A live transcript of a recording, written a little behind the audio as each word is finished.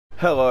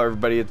Hello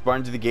everybody, it's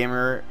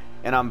barnzeythegamer,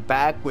 and I'm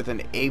back with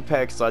an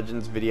Apex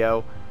Legends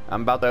video.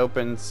 I'm about to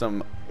open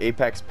some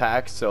Apex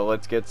packs, so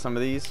let's get some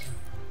of these.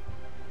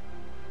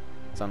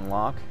 Let's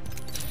unlock.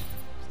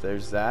 So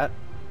there's that.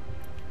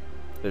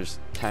 There's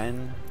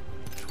 10,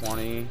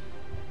 20,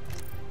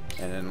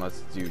 and then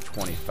let's do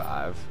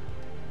 25.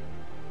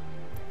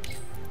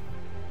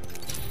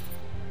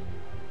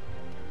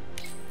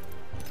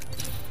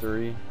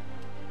 Three,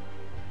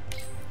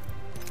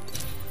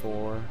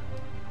 4,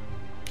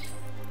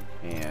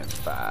 and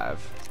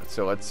 5.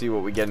 So let's see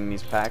what we get in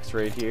these packs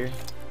right here.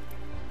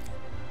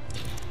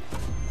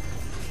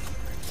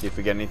 See if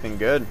we get anything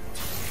good.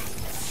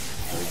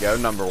 There we go,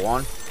 number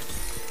 1.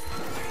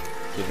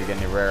 See if we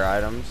get any rare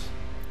items.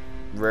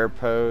 Rare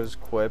pose,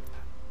 quip,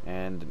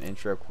 and an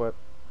intro quip.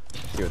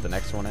 See what the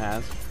next one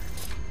has.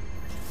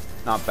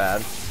 Not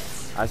bad.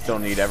 I still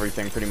need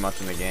everything pretty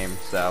much in the game,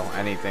 so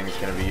anything's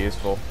going to be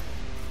useful.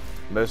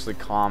 Mostly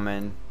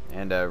common,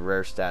 and a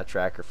rare stat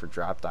tracker for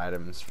dropped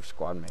items for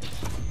squad mates.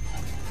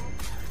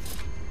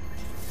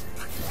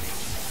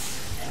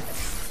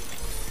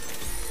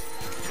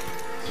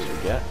 See what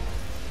we get.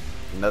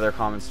 Another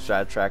common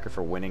stat tracker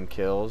for winning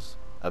kills.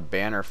 A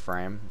banner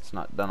frame. It's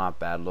not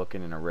bad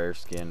looking, and a rare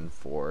skin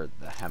for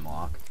the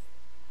Hemlock.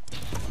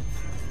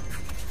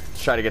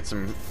 Let's try to get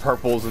some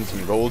purples and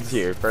some golds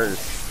here first.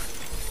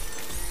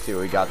 See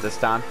what we got this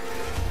time.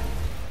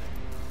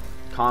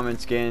 Common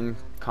skin,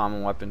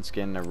 common weapon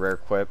skin, a rare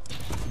quip.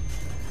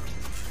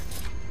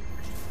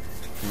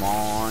 Come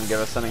on, give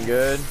us something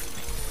good.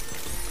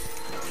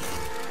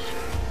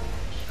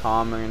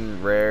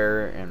 Common,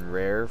 rare, and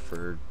rare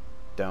for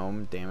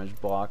dome, damage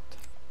blocked.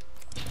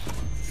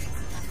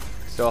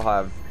 Still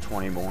have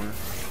 20 more.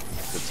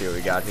 Let's see what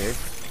we got here.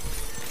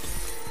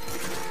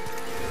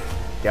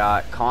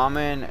 Got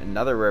common,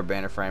 another rare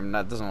banner frame.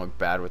 That doesn't look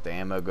bad with the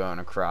ammo going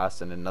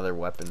across, and another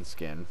weapon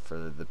skin for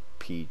the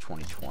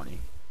P2020.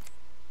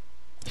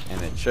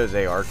 And it shows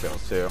AR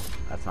kills too.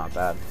 That's not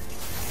bad.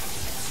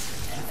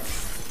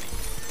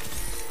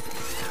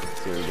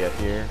 Let's see what we get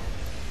here.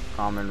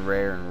 Common,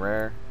 rare, and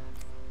rare.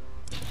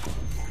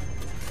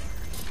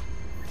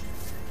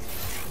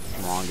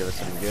 Come on, give us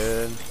something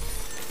good.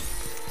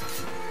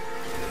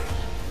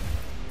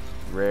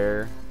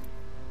 Rare.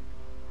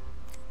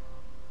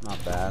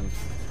 Not bad.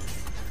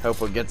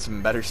 Hope we'll get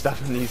some better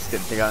stuff in these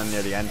skins we got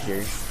near the end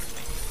here.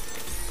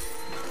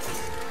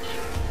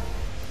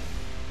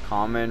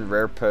 Common,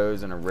 rare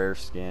pose, and a rare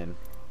skin.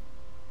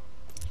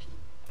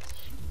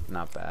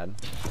 Not bad.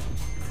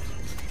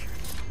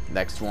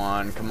 Next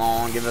one, come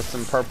on, give us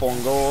some purple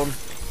and gold.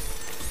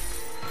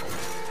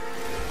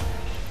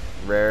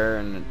 Rare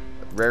and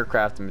rare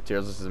crafting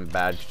materials. This isn't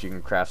bad because you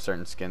can craft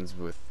certain skins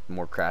with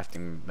more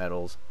crafting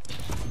metals.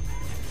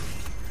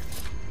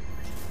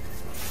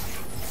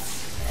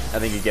 I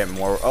think you get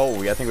more.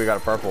 Oh, I think we got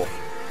a purple.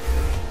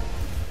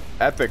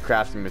 Epic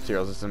crafting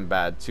materials isn't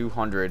bad.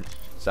 200.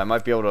 So I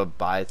might be able to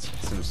buy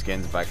some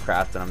skins by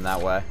crafting them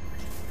that way.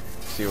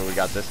 See what we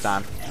got this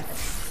time. I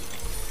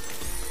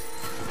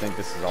think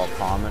this is all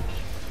common.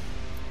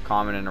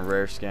 Common and a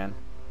rare skin.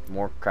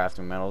 More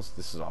crafting metals.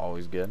 This is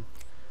always good.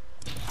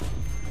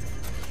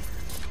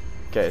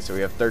 Okay, so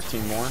we have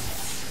 13 more.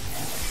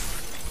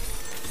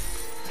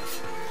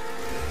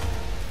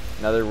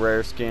 Another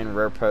rare skin,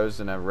 rare pose,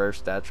 and a rare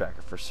stat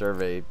tracker for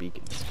survey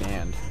beacon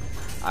scanned.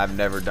 I've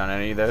never done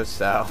any of those,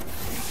 so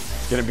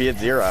it's gonna be at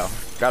 0.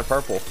 Got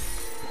purple.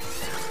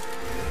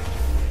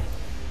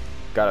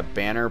 Got a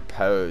banner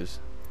pose,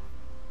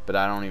 but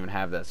I don't even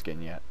have that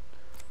skin yet.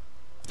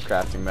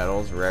 Crafting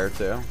metals, rare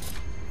too.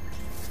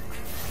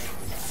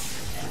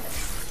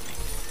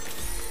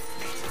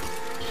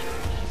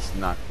 It's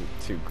not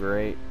too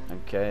great.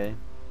 Okay,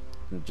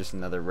 and just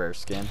another rare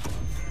skin.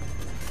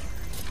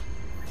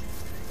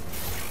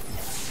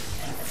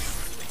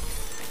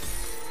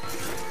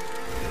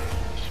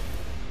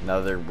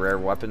 Another rare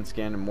weapon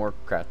skin and more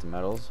crafting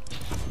metals.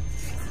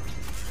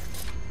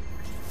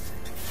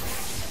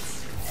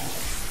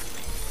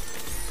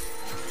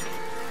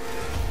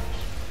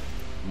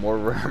 More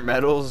rare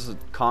metals,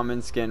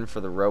 common skin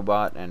for the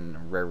robot, and a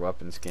rare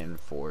weapon skin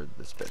for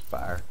the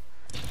Spitfire.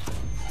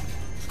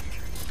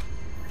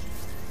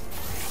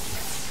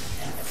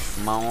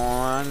 Come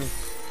on.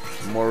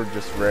 More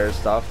just rare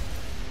stuff.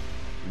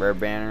 Rare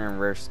banner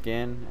and rare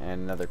skin,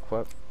 and another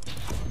quip.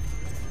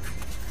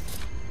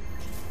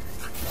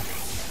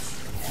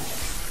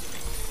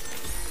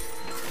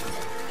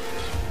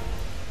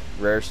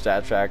 Rare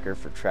stat tracker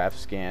for trap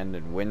scanned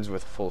and wins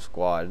with full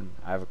squad.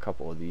 I have a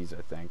couple of these,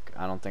 I think.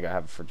 I don't think I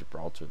have it for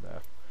Gibraltar though.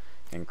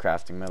 And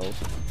crafting metals.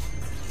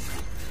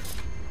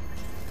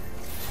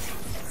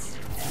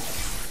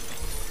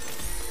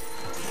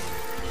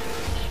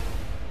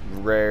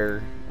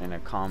 Rare and a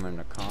common,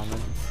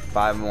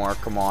 5 more,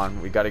 come on.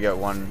 We gotta get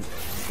 1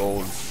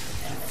 gold.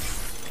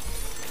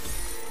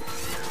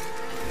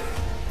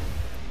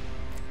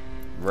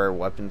 Rare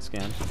weapon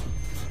skin.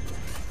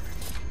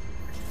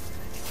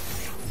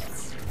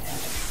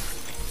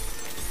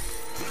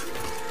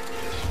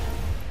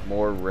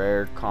 More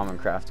rare common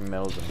crafting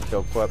metals and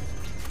kill quip.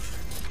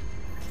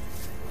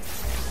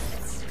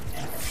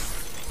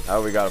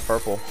 Oh, we got a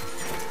purple.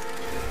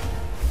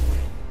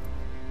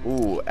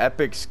 Ooh,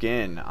 epic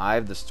skin. Eye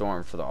of the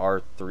Storm for the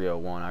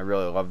R301. I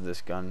really love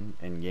this gun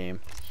in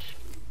game.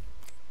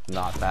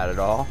 Not bad at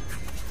all.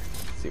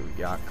 Let's see what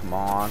we got. Come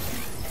on.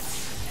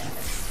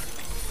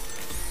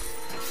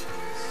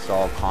 It's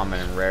all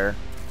common and rare.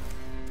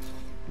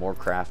 More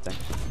crafting.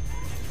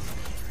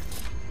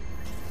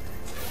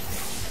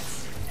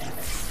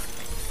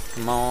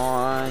 Come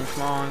on,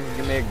 come on,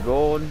 give me a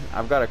gold.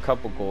 I've got a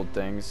couple gold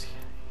things.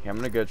 Yeah, I'm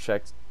gonna go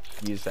check,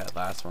 use that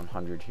last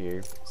 100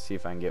 here. See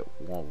if I can get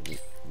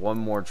one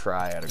more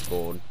try at a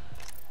gold.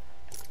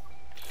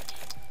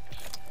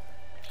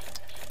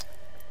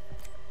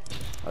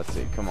 Let's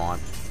see, come on.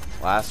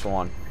 Last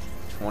one.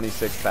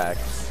 26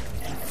 packs.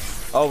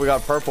 Oh, we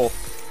got purple.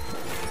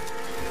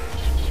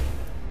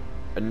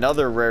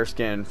 Another rare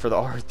skin for the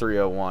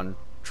R301.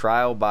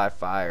 Trial by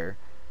Fire.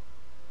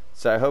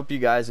 So I hope you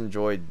guys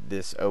enjoyed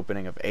this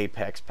opening of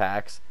Apex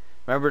packs.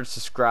 Remember to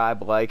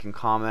subscribe, like, and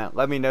comment.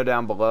 Let me know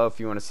down below if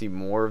you want to see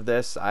more of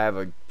this. I have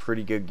a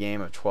pretty good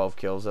game of 12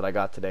 kills that I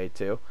got today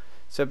too.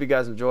 So hope you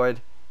guys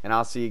enjoyed, and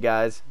I'll see you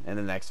guys in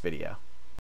the next video.